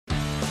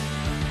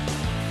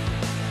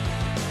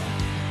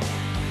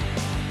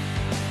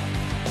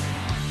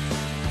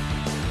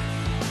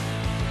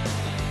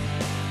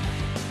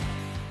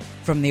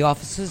From the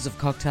offices of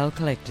Cocktail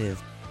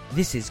Collective,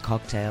 this is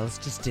Cocktails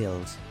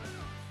Distilled,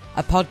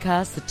 a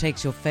podcast that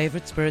takes your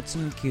favourite spirits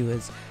and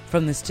liqueurs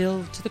from the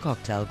still to the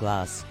cocktail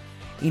glass.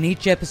 In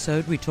each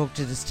episode, we talk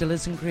to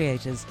distillers and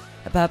creators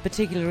about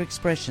particular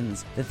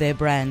expressions that their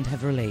brand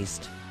have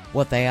released,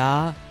 what they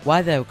are,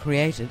 why they were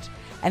created,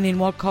 and in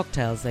what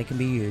cocktails they can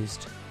be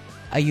used.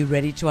 Are you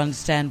ready to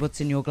understand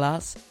what's in your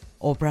glass,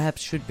 or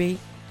perhaps should be?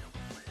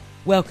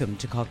 Welcome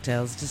to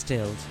Cocktails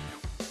Distilled.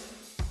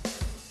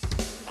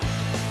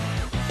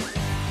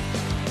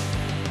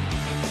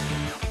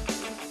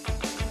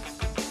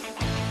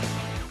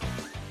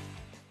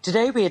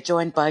 Today we are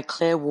joined by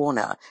Claire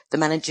Warner, the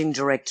Managing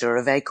Director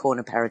of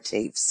Acorn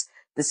Aperitifs,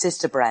 the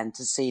sister brand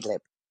to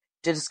Seedlip,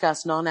 to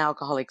discuss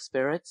non-alcoholic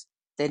spirits,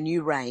 their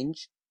new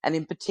range, and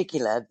in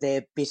particular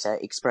their bitter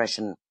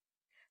expression.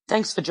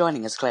 Thanks for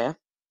joining us, Claire.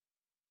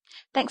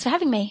 Thanks for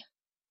having me.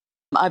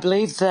 I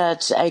believe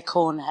that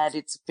Acorn had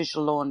its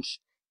official launch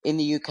in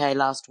the UK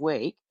last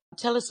week.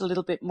 Tell us a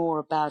little bit more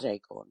about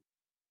Acorn.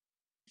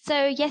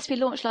 So yes, we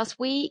launched last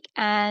week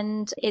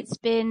and it's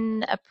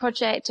been a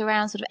project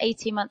around sort of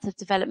 18 months of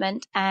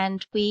development,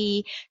 and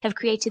we have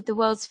created the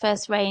world's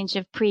first range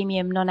of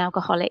premium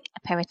non-alcoholic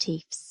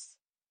aperitifs.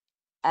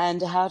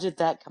 And how did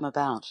that come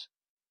about?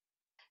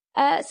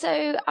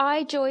 So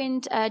I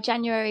joined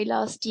January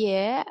last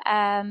year,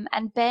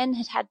 and Ben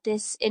had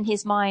this in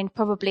his mind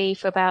probably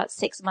for about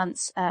 6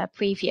 months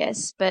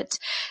previous. But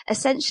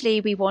essentially,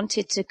 we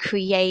wanted to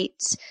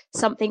create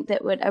something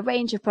that would, a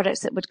range of products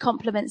that would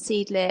complement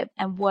Seedlip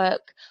and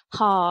work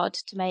hard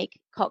to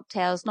make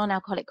cocktails,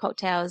 non-alcoholic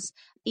cocktails,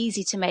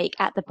 easy to make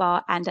at the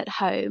bar and at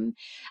home.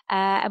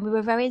 And we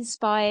were very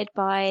inspired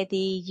by the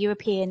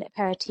European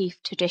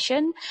aperitif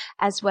tradition,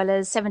 as well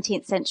as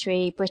 17th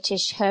century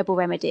British herbal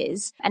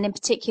remedies, and in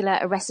particular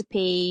a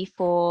recipe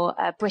for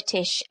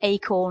British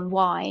acorn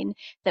wine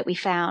that we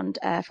found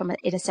in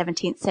a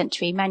 17th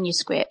century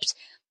manuscript,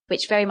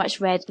 which very much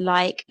read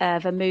like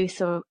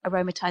vermouth or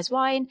aromatized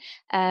wine,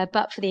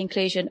 but for the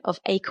inclusion of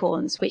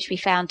acorns, which we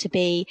found to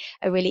be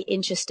a really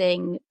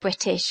interesting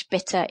British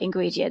bitter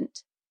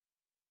ingredient.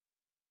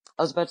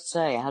 I was about to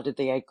say, how did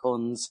the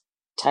acorns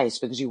taste?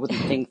 Because you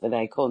wouldn't think that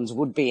acorns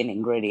would be an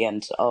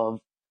ingredient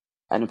of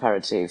an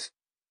aperitif.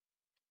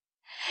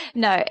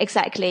 No,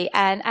 exactly.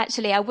 And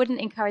actually, I wouldn't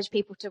encourage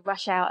people to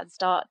rush out and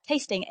start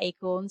tasting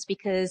acorns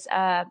because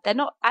they're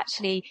not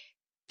actually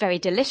very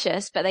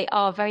delicious, but they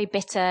are very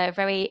bitter,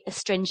 very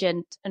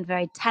astringent, and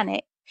very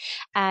tannic.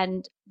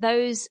 And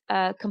those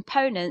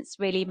components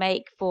really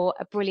make for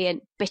a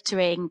brilliant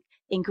bittering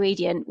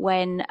ingredient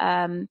when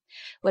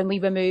we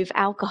remove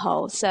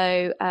alcohol.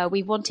 So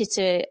we wanted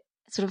to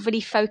sort of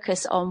really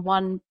focus on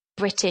one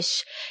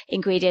British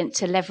ingredient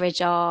to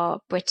leverage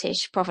our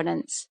British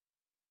provenance.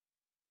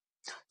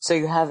 So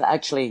you have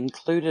actually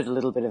included a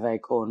little bit of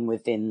acorn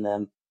within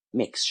the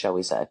mix, shall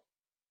we say?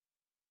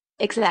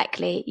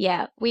 Exactly,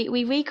 yeah.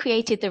 We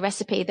recreated the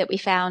recipe that we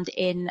found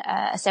in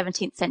a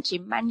 17th century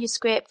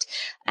manuscript,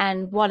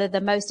 and one of the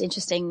most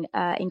interesting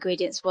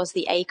ingredients was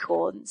the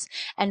acorns.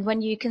 And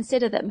when you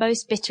consider that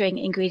most bittering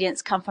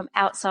ingredients come from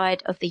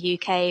outside of the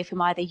UK,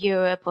 from either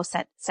Europe or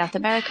South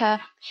America,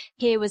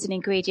 here was an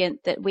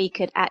ingredient that we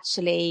could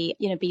actually,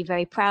 be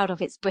very proud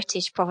of its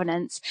British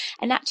provenance.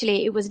 And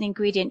actually, it was an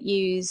ingredient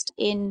used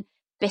in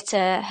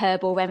bitter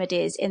herbal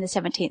remedies in the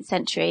 17th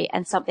century,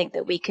 and something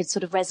that we could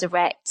sort of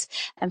resurrect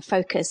and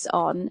focus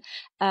on.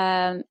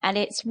 And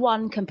it's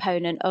one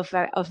component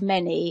of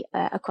many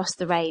across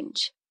the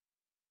range.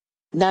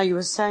 Now, you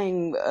were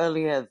saying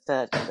earlier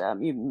that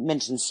you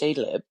mentioned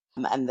Seedlip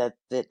and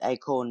that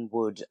Acorn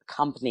would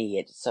accompany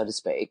it, so to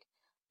speak.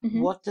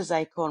 Mm-hmm. What does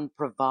Acorn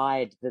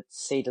provide that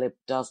Seedlip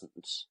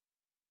doesn't?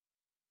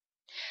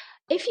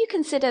 If you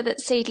consider that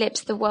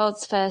Seedlip's the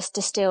world's first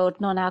distilled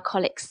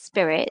non-alcoholic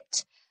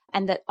spirit,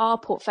 and that our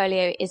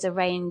portfolio is a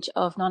range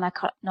of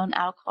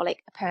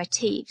non-alcoholic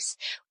aperitifs,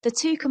 the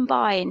two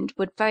combined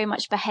would very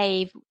much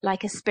behave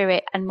like a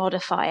spirit and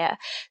modifier.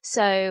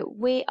 So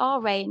our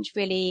range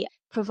really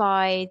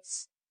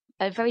provides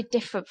a very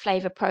different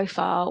flavor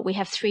profile. We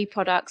have 3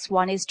 products.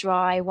 One is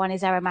dry, one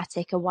is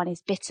aromatic, and one is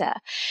bitter.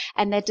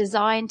 And they're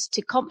designed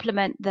to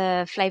complement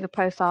the flavor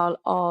profile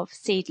of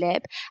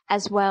Seedlip,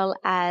 as well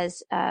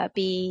as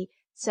be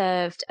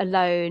served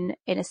alone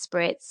in a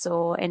spritz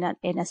or in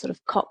a sort of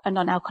a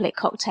non-alcoholic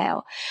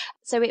cocktail.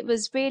 So it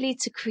was really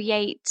to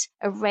create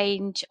a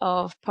range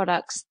of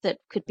products that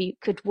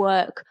could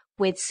work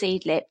with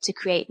Seedlip to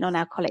create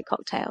non-alcoholic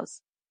cocktails.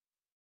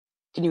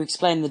 Can you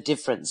explain the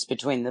difference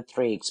between the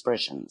 3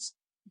 expressions?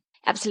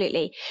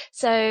 Absolutely.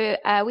 So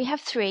we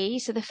have 3.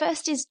 So the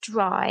first is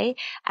dry,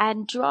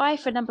 and dry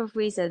for a number of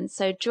reasons.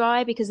 So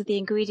dry because of the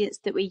ingredients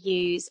that we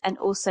use, and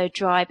also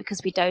dry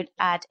because we don't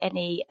add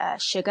any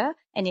sugar,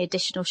 any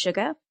additional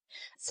sugar.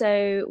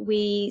 So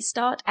we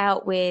start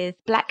out with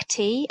black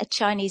tea, a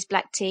Chinese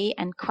black tea,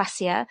 and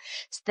quassia.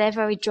 So they're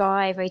very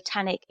dry, very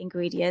tannic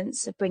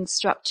ingredients that bring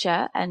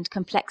structure and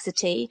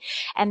complexity.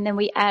 And then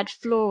we add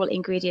floral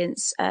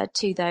ingredients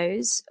to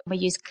those. We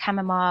use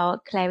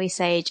chamomile, clary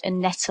sage, and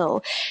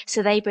nettle.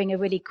 So they bring a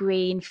really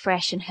green,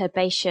 fresh, and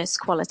herbaceous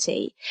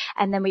quality.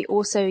 And then we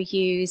also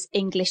use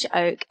English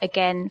oak,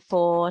 again,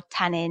 for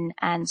tannin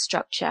and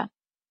structure,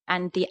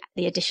 and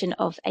the addition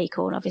of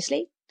acorn,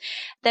 obviously.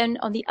 Then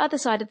on the other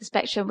side of the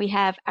spectrum, we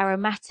have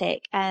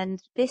aromatic,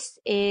 and this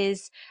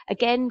is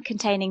again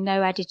containing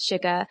no added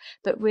sugar,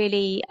 but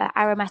really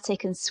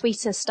aromatic and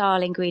sweeter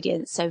style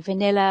ingredients. So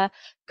vanilla,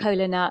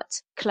 kola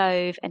nut,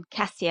 clove, and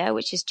cassia,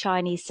 which is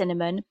Chinese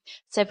cinnamon.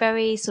 So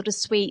very sort of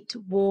sweet,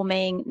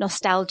 warming,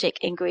 nostalgic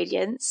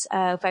ingredients,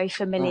 very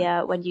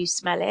familiar when you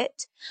smell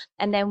it.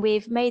 And then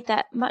we've made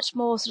that much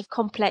more sort of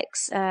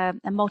complex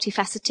and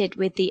multifaceted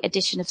with the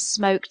addition of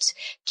smoked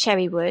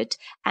cherry wood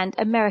and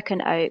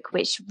American oak,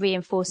 which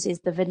reinforces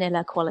the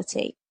vanilla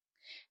quality.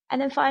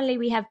 And then finally,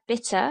 we have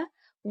bitter,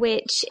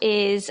 which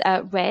is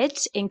red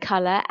in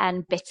color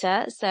and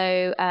bitter,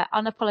 so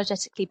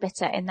unapologetically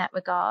bitter in that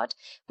regard.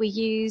 We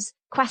use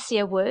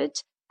quassia wood,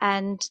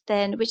 and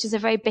then which is a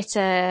very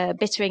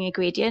bittering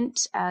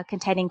ingredient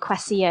containing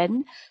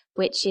quassion,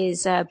 which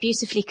is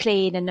beautifully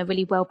clean and a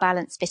really well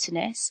balanced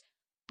bitterness.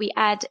 We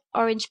add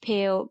orange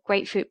peel,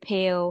 grapefruit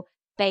peel,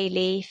 bay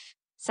leaf,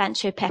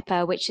 Sancho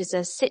pepper, which is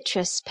a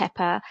citrus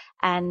pepper,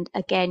 and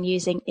again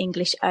using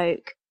English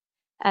oak.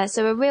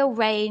 So a real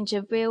range,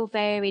 a real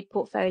varied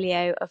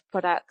portfolio of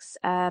products,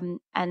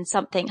 and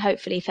something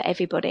hopefully for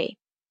everybody.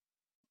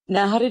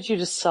 Now, how did you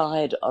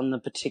decide on the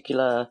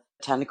particular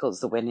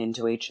botanicals that went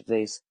into each of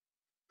these?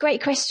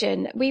 Great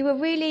question. We were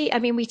really,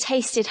 we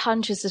tasted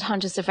hundreds and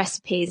hundreds of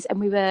recipes, and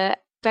we were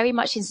very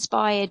much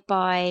inspired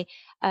by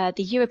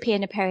the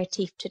European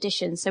aperitif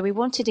tradition. So we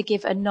wanted to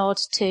give a nod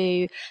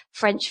to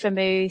French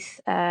vermouth,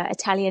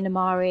 Italian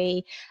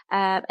Amari,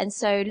 and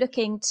so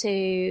looking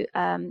to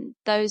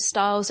those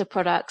styles of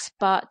products,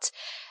 but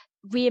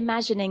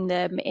reimagining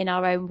them in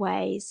our own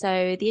way.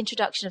 So the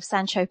introduction of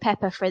Sancho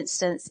pepper, for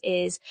instance,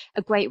 is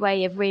a great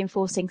way of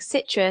reinforcing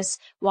citrus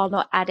while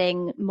not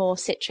adding more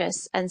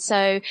citrus. And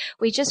so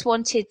we just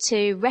wanted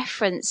to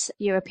reference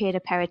European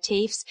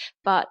aperitifs,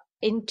 but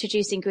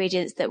introduce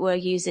ingredients that were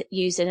used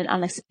in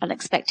an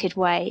unexpected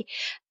way.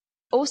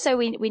 Also,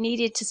 we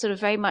needed to sort of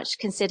very much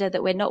consider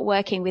that we're not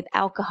working with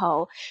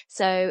alcohol.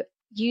 So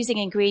using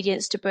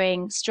ingredients to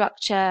bring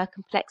structure,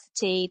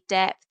 complexity,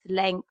 depth,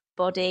 length,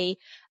 body,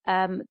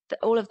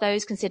 all of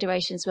those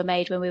considerations were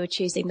made when we were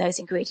choosing those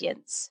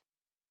ingredients.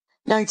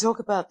 Now, you talk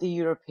about the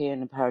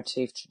European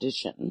aperitif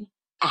tradition.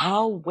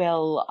 How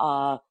well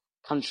are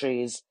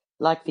countries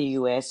like the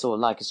US or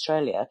like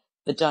Australia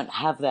that don't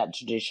have that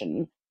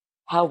tradition,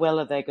 how well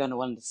are they going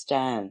to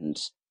understand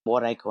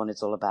what Acorn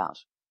is all about?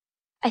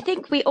 I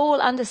think we all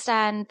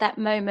understand that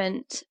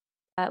moment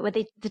where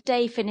the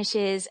day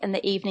finishes and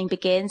the evening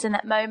begins, and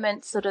that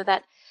moment, sort of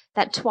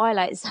that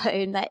twilight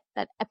zone, that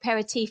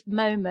aperitif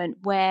moment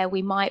where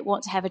we might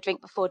want to have a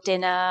drink before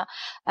dinner,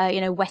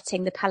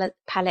 wetting the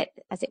palate,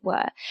 as it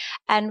were.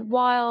 And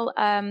while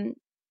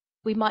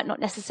we might not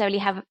necessarily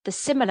have the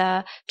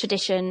similar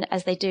tradition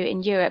as they do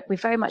in Europe, we're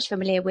very much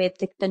familiar with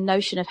the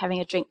notion of having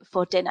a drink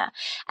before dinner.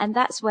 And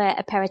that's where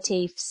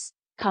aperitifs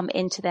come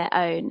into their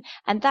own.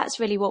 And that's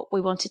really what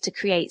we wanted to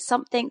create,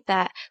 something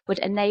that would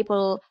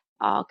enable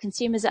our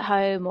consumers at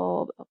home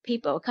or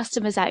people or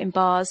customers out in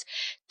bars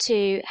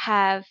to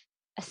have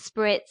a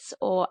spritz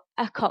or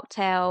a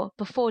cocktail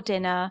before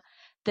dinner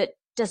that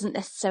doesn't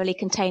necessarily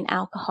contain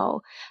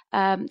alcohol.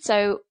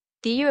 So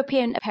the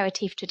European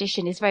aperitif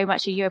tradition is very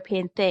much a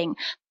European thing,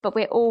 but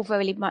we're all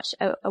very much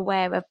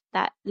aware of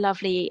that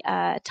lovely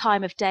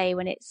time of day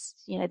when it's,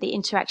 the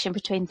interaction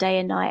between day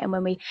and night, and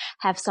when we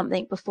have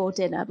something before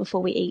dinner,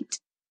 before we eat.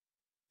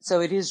 So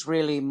it is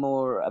really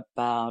more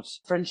about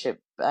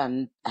friendship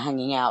and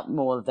hanging out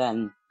more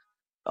than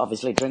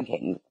obviously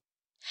drinking.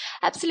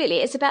 Absolutely.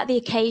 It's about the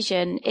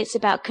occasion. It's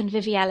about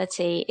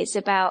conviviality. It's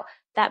about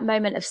that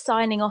moment of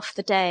signing off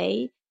the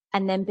day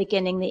and then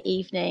beginning the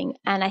evening.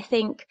 And I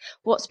think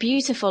what's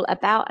beautiful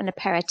about an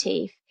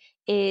aperitif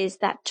is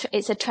that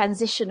it's a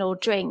transitional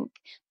drink.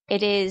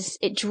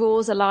 It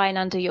draws a line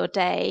under your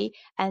day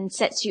and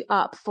sets you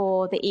up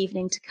for the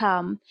evening to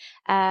come.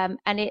 And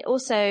it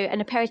also,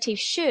 an aperitif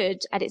should,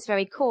 at its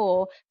very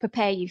core,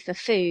 prepare you for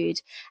food.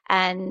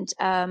 And,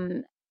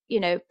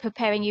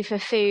 preparing you for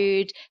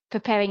food,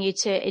 preparing you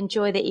to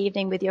enjoy the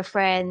evening with your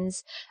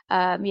friends,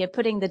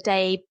 putting the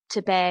day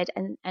to bed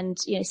and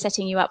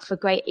setting you up for a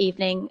great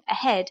evening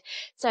ahead.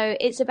 So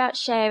it's about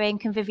sharing,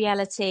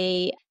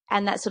 conviviality,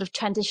 and that sort of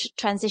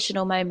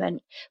transitional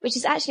moment, which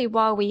is actually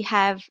why we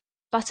have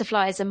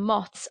butterflies and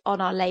moths on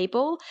our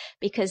label,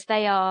 because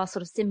they are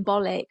sort of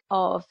symbolic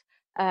of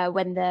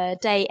when the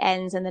day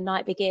ends and the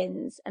night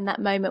begins, and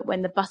that moment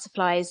when the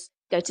butterflies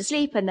go to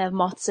sleep and the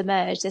moths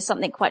emerge. There's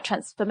something quite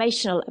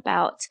transformational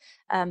about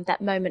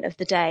that moment of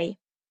the day.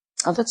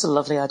 Oh, that's a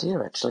lovely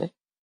idea, actually.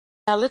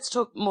 Now let's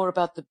talk more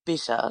about the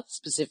bitter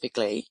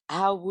specifically.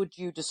 How would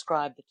you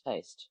describe the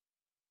taste?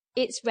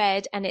 It's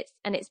red and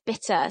it's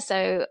bitter.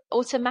 So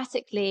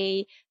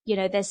automatically,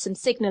 there's some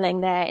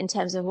signaling there in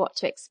terms of what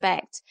to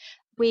expect.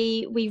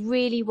 We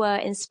really were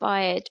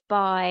inspired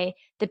by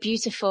the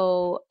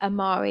beautiful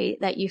amari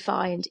that you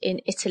find in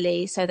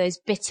Italy. So those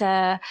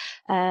bitter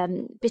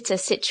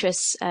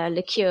citrus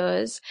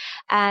liqueurs,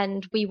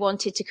 and we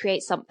wanted to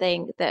create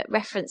something that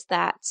referenced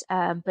that,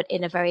 but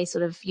in a very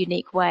sort of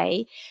unique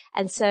way.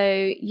 And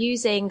so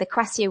using the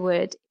quassia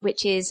wood,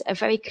 which is a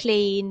very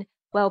clean,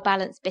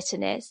 well-balanced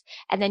bitterness,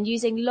 and then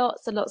using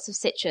lots and lots of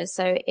citrus.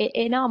 So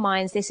in our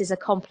minds, this is a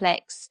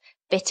complex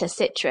bitter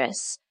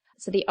citrus.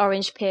 So the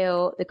orange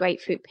peel, the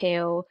grapefruit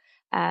peel,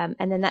 and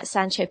then that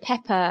Sancho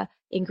pepper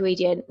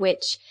ingredient,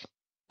 which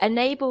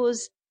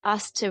enables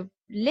us to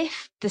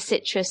lift the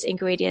citrus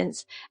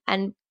ingredients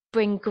and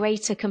bring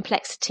greater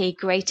complexity,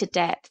 greater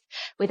depth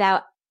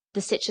without the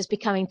citrus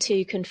becoming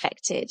too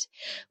confected.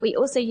 We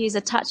also use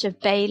a touch of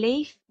bay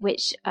leaf,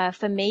 which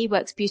for me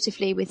works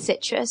beautifully with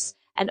citrus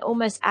and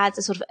almost adds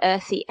a sort of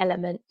earthy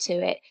element to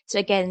it. So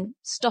again,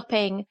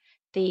 stopping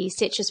the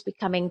citrus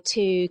becoming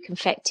too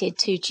confected,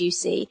 too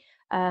juicy.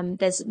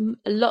 There's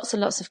lots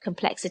and lots of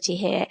complexity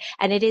here,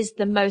 and it is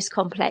the most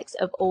complex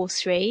of all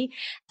three,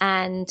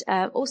 and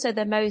also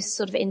the most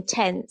sort of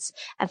intense.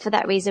 And for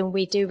that reason,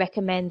 we do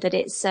recommend that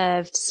it's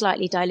served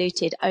slightly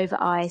diluted over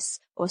ice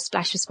or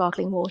splashed with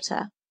sparkling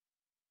water.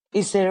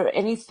 Is there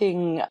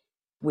anything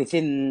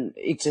within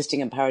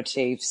existing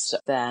aperitifs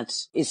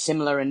that is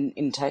similar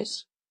in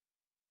taste?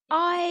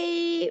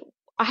 I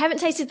haven't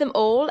tasted them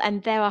all,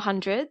 and there are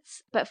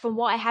hundreds, but from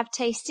what I have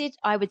tasted,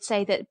 I would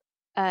say that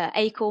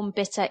Acorn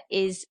Bitter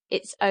is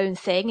its own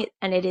thing,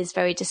 and it is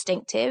very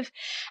distinctive.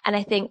 And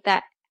I think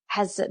that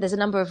there's a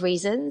number of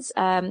reasons.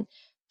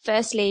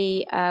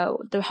 Firstly,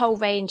 the whole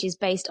range is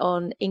based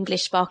on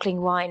English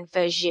sparkling wine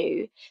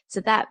Verjus.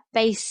 So that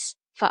base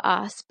for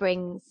us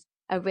brings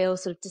a real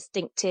sort of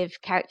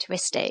distinctive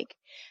characteristic.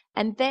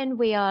 And then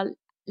we are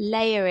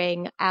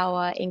layering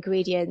our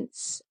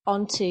ingredients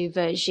onto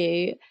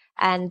Verjus,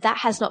 and that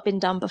has not been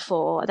done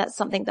before. That's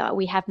something that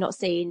we have not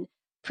seen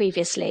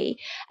previously.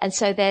 And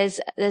so there's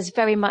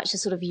very much a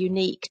sort of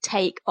unique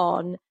take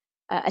on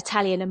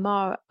Italian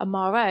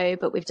Amaro,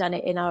 but we've done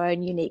it in our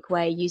own unique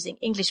way using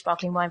English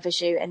sparkling wine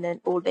Verjus and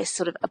then all this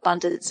sort of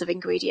abundance of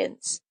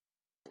ingredients.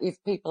 If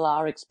people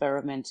are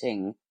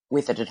experimenting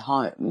with it at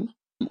home,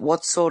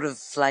 what sort of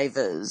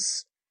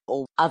flavours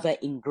or other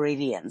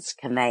ingredients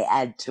can they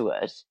add to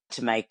it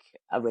to make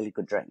a really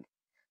good drink?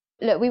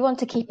 Look, we want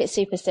to keep it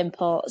super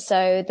simple.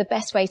 So the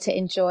best way to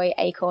enjoy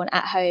Acorn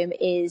at home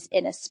is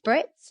in a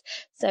spritz.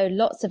 So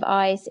lots of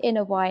ice in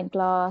a wine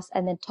glass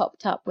and then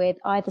topped up with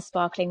either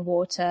sparkling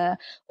water,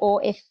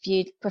 or if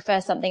you prefer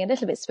something a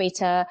little bit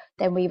sweeter,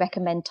 then we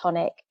recommend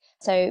tonic.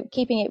 So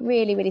keeping it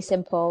really, really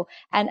simple.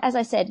 And as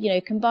I said,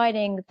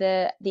 combining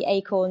the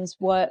acorns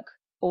work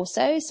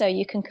also. So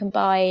you can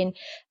combine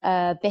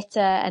bitter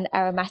and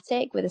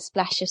aromatic with a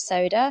splash of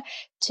soda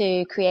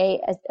to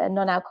create a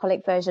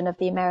non-alcoholic version of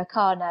the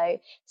Americano.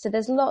 So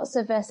there's lots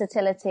of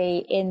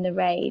versatility in the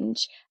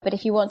range. But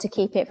if you want to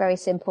keep it very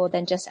simple,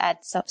 then just add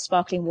some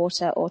sparkling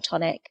water or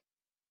tonic.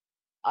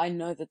 I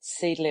know that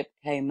Seedlip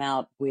came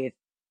out with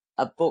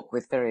a book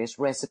with various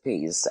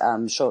recipes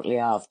shortly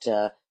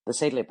after the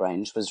Seedlip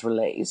range was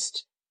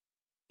released.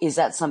 Is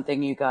that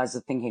something you guys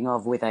are thinking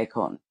of with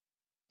Acorn?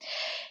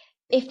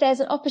 If there's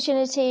an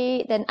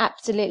opportunity, then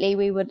absolutely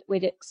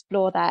we'd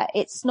explore that.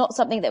 It's not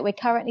something that we're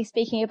currently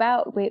speaking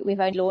about. We've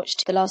only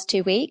launched the last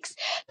 2 weeks,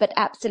 but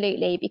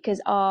absolutely,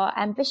 because our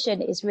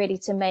ambition is really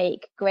to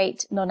make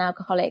great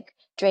non-alcoholic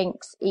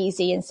drinks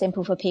easy and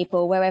simple for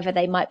people wherever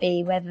they might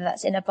be, whether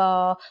that's in a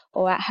bar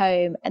or at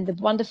home. And the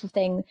wonderful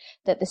thing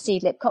that the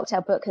Seedlip cocktail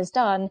book has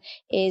done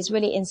is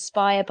really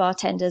inspire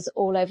bartenders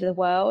all over the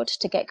world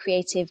to get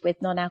creative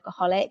with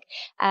non-alcoholic.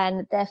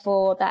 And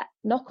therefore that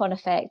knock-on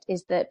effect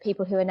is that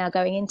people who are now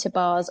going into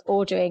bars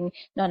ordering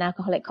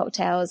non-alcoholic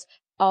cocktails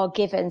are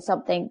given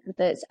something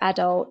that's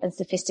adult and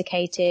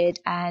sophisticated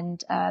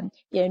and,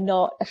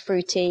 not a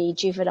fruity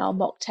juvenile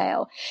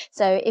mocktail.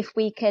 So if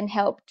we can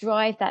help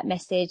drive that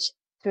message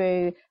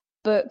through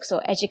books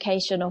or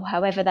education or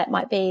however that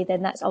might be,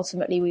 then that's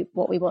ultimately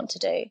what we want to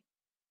do.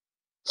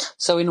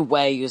 So in a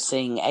way, you're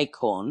seeing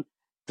Acorn,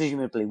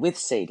 presumably with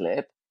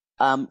Seedlip,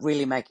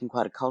 really making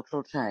quite a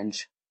cultural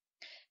change.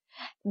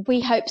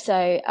 We hope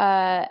so.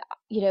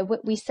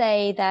 We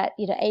say that,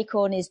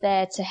 Acorn is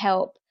there to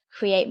help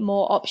create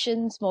more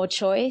options, more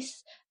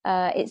choice.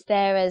 It's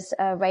there as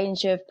a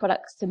range of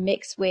products to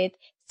mix with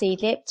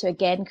Seedlip to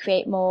again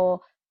create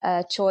more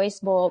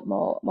choice,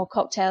 more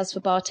cocktails for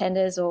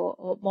bartenders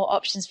or more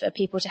options for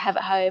people to have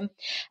at home.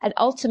 And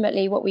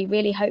ultimately what we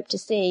really hope to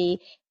see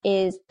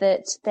is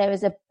that there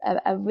is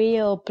a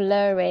real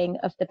blurring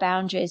of the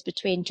boundaries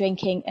between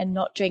drinking and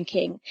not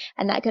drinking.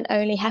 And that can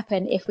only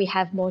happen if we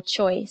have more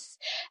choice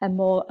and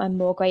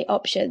more great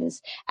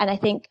options. And I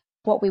think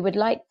what we would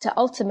like to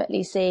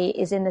ultimately see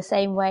is, in the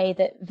same way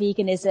that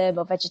veganism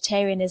or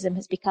vegetarianism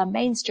has become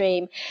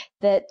mainstream,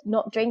 that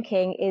not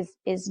drinking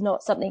is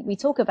not something we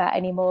talk about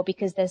anymore,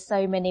 because there's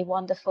so many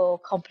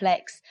wonderful,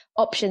 complex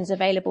options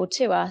available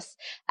to us.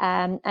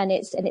 And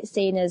it's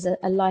seen as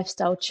a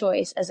lifestyle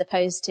choice as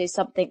opposed to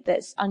something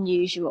that's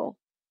unusual.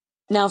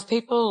 Now, if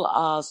people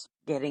are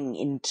getting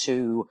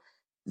into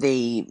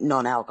the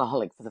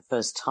non-alcoholic for the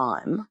first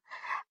time,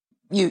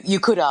 you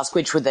could ask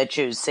which would they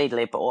choose,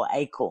 Seedlip or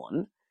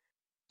Acorn.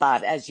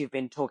 But as you've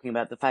been talking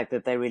about the fact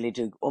that they really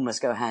do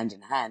almost go hand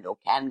in hand, or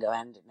can go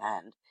hand in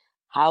hand,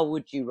 how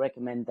would you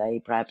recommend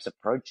they perhaps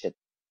approach it?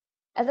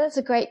 That's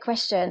a great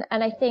question.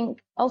 And I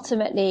think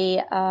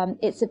ultimately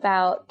it's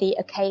about the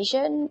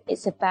occasion.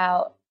 It's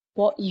about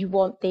what you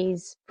want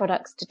these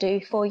products to do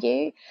for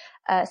you.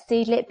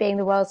 Seedlip, being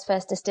the world's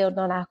first distilled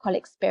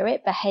non-alcoholic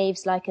spirit,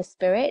 behaves like a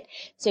spirit.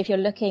 So if you're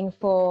looking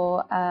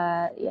for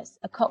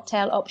a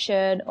cocktail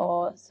option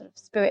or sort of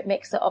spirit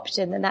mixer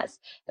option, then that's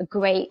a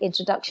great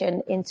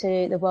introduction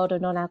into the world of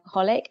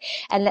non-alcoholic.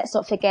 And let's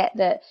not forget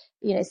that,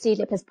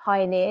 Seedlip has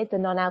pioneered the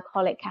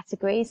non-alcoholic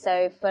category.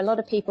 So for a lot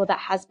of people, that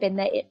has been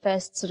their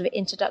first sort of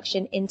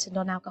introduction into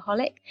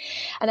non-alcoholic.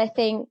 And I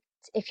think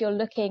if you're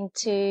looking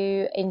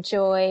to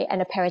enjoy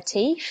an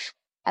aperitif,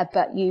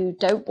 but you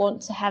don't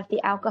want to have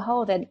the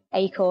alcohol, then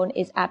Acorn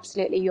is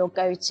absolutely your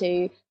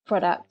go-to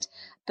product.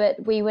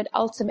 But we would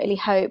ultimately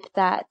hope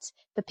that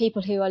the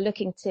people who are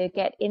looking to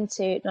get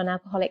into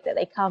non-alcoholic, that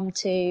they come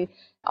to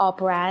our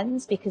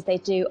brands, because they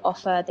do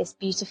offer this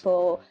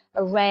beautiful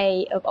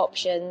array of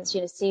options.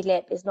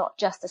 Seedlip is not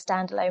just a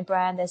standalone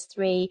brand. There's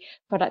 3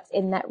 products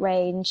in that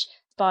range: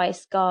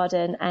 Spice,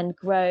 Garden, and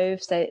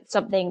Grove. So it's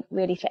something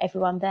really for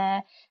everyone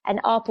there. And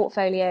our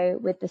portfolio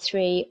with the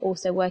 3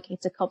 also working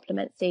to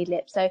complement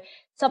Seedlip. So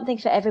something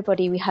for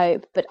everybody, we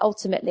hope, but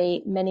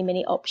ultimately many,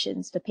 many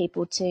options for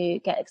people to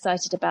get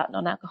excited about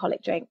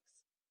non-alcoholic drinks.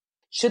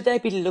 Should they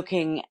be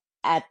looking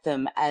at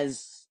them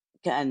as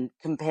and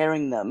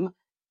comparing them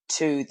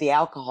to the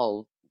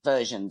alcohol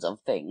versions of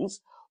things,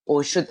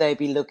 or should they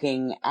be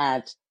looking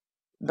at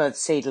both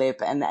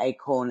Seedlip and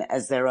Acorn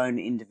as their own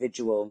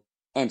individual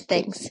entities?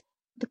 Things.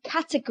 The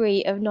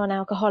category of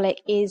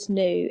non-alcoholic is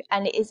new,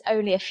 and it is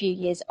only a few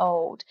years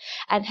old,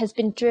 and has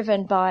been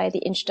driven by the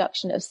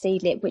introduction of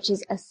Seedlip, which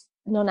is a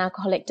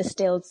non-alcoholic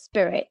distilled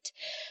spirit.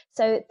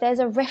 So there's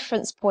a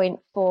reference point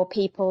for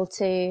people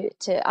to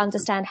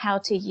understand how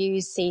to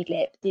use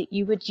Seedlip. That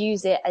you would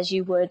use it as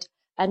you would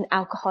an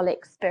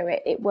alcoholic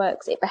spirit. It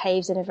works, it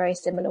behaves in a very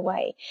similar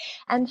way.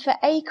 And for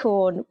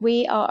Acorn,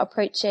 we are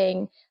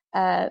approaching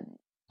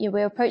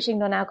we're approaching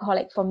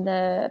non-alcoholic from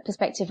the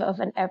perspective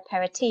of an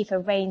aperitif, a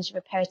range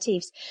of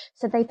aperitifs.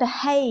 So they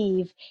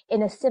behave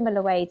in a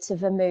similar way to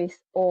vermouth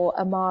or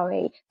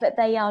amari, but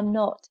they are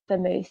not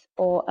vermouth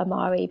or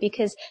amari,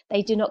 because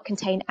they do not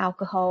contain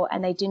alcohol,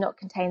 and they do not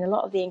contain a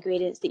lot of the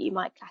ingredients that you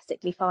might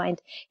classically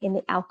find in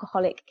the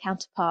alcoholic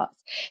counterparts.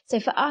 So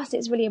for us,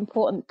 it's really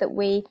important that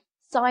we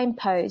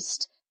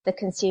signpost the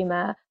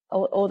consumer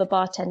or the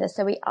bartender.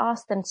 So we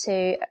ask them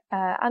to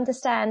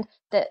understand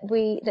that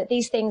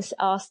these things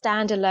are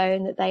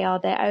standalone, that they are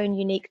their own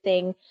unique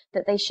thing,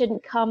 that they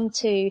shouldn't come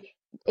to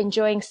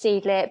enjoying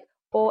Seedlip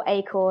or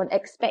Acorn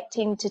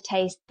expecting to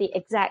taste the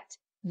exact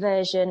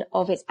version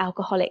of its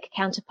alcoholic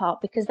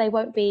counterpart, because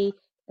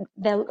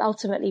they'll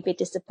ultimately be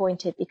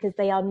disappointed, because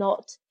they are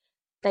not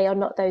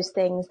those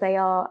things. They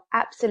are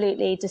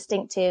absolutely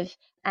distinctive,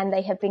 and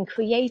they have been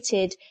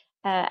created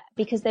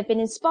because they've been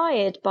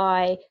inspired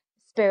by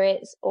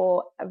spirits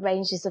or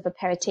ranges of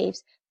aperitifs.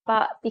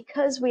 But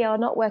because we are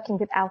not working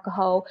with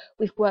alcohol,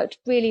 we've worked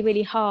really,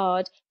 really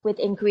hard with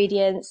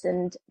ingredients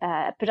and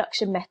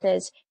production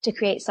methods to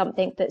create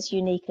something that's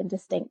unique and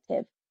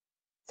distinctive.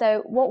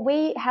 So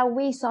how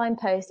we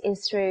signpost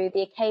is through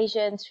the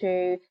occasion,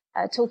 through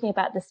talking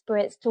about the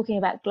spirits, talking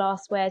about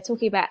glassware,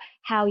 talking about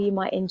how you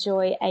might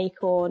enjoy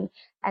Acorn,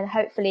 and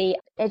hopefully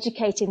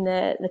educating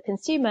the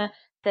consumer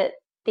that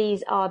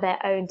these are their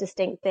own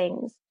distinct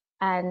things.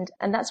 And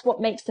that's what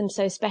makes them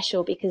so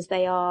special, because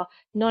they are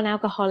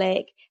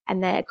non-alcoholic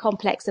and they're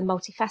complex and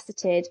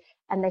multifaceted,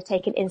 and they've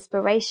taken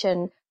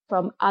inspiration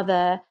from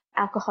other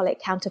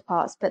alcoholic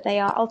counterparts, but they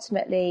are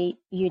ultimately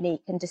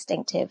unique and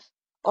distinctive.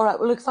 All right.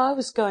 Well, look, if I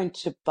was going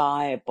to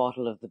buy a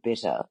bottle of the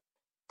bitter,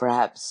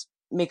 perhaps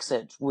mix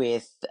it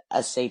with a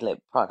Seedlip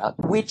product,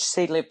 which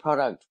Seedlip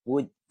product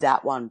would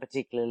that one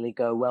particularly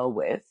go well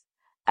with,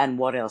 and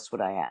what else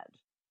would I add?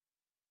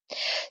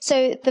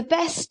 So the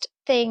best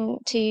thing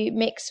to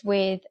mix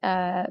with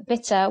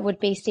bitter would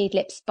be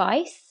Seedlip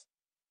Spice,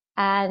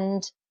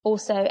 and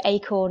also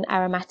Acorn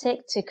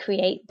Aromatic, to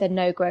create the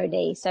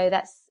Negroni. So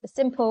that's a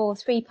simple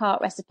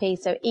 3-part recipe.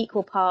 So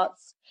equal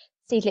parts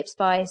Seedlip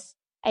Spice,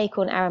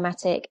 Acorn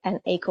Aromatic, and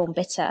Acorn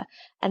Bitter.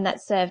 And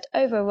that's served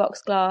over a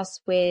rocks glass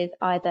with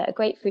either a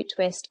grapefruit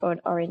twist or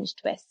an orange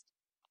twist.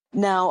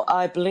 Now,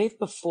 I believe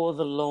before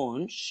the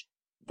launch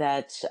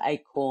that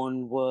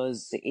Acorn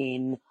was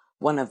in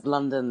one of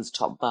London's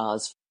top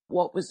bars.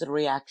 What was the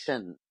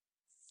reaction?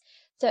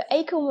 So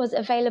Acorn was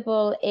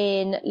available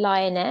in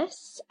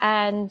Lioness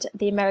and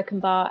the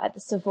American Bar at the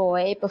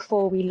Savoy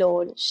before we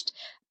launched.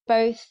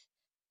 Both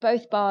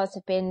bars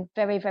have been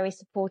very, very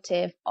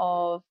supportive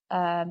of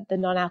the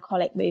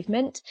non-alcoholic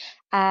movement,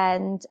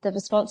 and the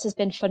response has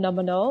been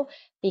phenomenal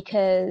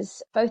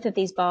because both of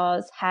these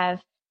bars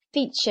have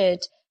featured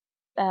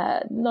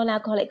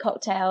non-alcoholic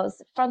cocktails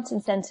front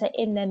and center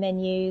in their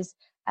menus,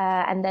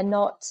 and they're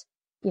not,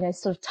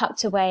 sort of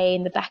tucked away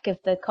in the back of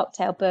the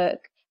cocktail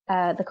book,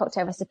 the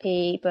cocktail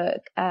recipe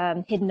book,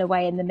 hidden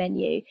away in the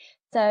menu.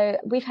 So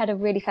we've had a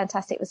really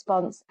fantastic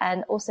response,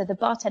 and also the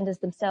bartenders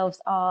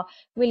themselves are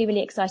really,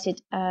 really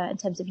excited in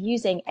terms of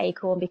using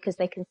Acorn because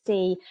they can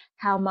see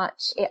how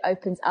much it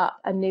opens up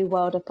a new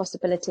world of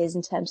possibilities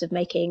in terms of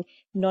making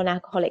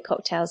non-alcoholic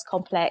cocktails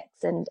complex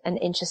and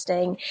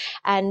interesting,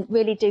 and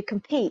really do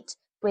compete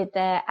with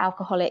their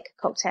alcoholic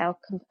cocktail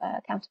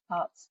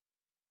counterparts.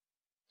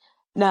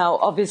 Now,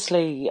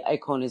 obviously,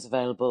 Acorn is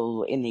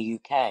available in the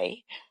UK.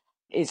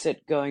 Is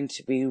it going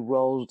to be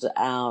rolled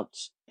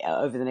out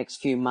over the next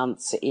few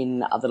months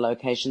in other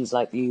locations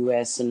like the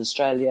US and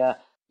Australia?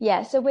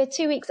 Yeah, so we're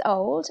 2 weeks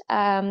old.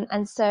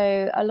 And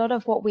so a lot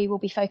of what we will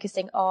be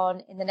focusing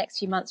on in the next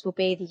few months will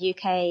be the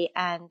UK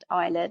and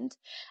Ireland.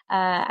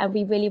 And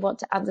we really want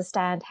to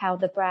understand how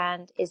the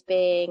brand is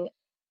being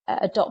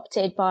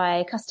adopted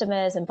by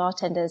customers and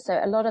bartenders. So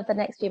a lot of the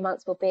next few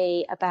months will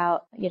be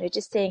about,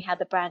 just seeing how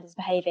the brand is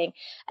behaving.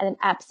 And then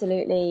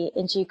absolutely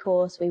in due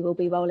course, we will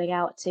be rolling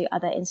out to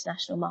other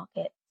international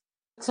markets.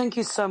 Thank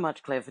you so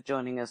much, Claire, for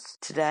joining us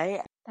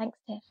today. Thanks,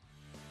 Tiff.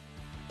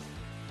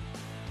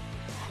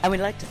 And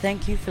we'd like to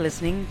thank you for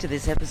listening to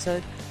this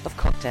episode of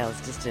Cocktails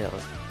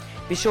Distilled.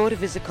 Be sure to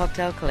visit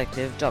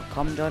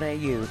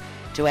cocktailcollective.com.au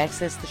to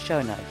access the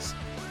show notes.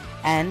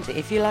 And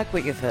if you like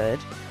what you've heard,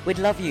 we'd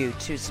love you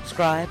to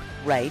subscribe,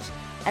 rate,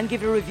 and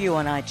give a review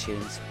on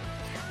iTunes.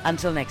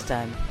 Until next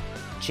time,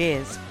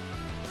 cheers.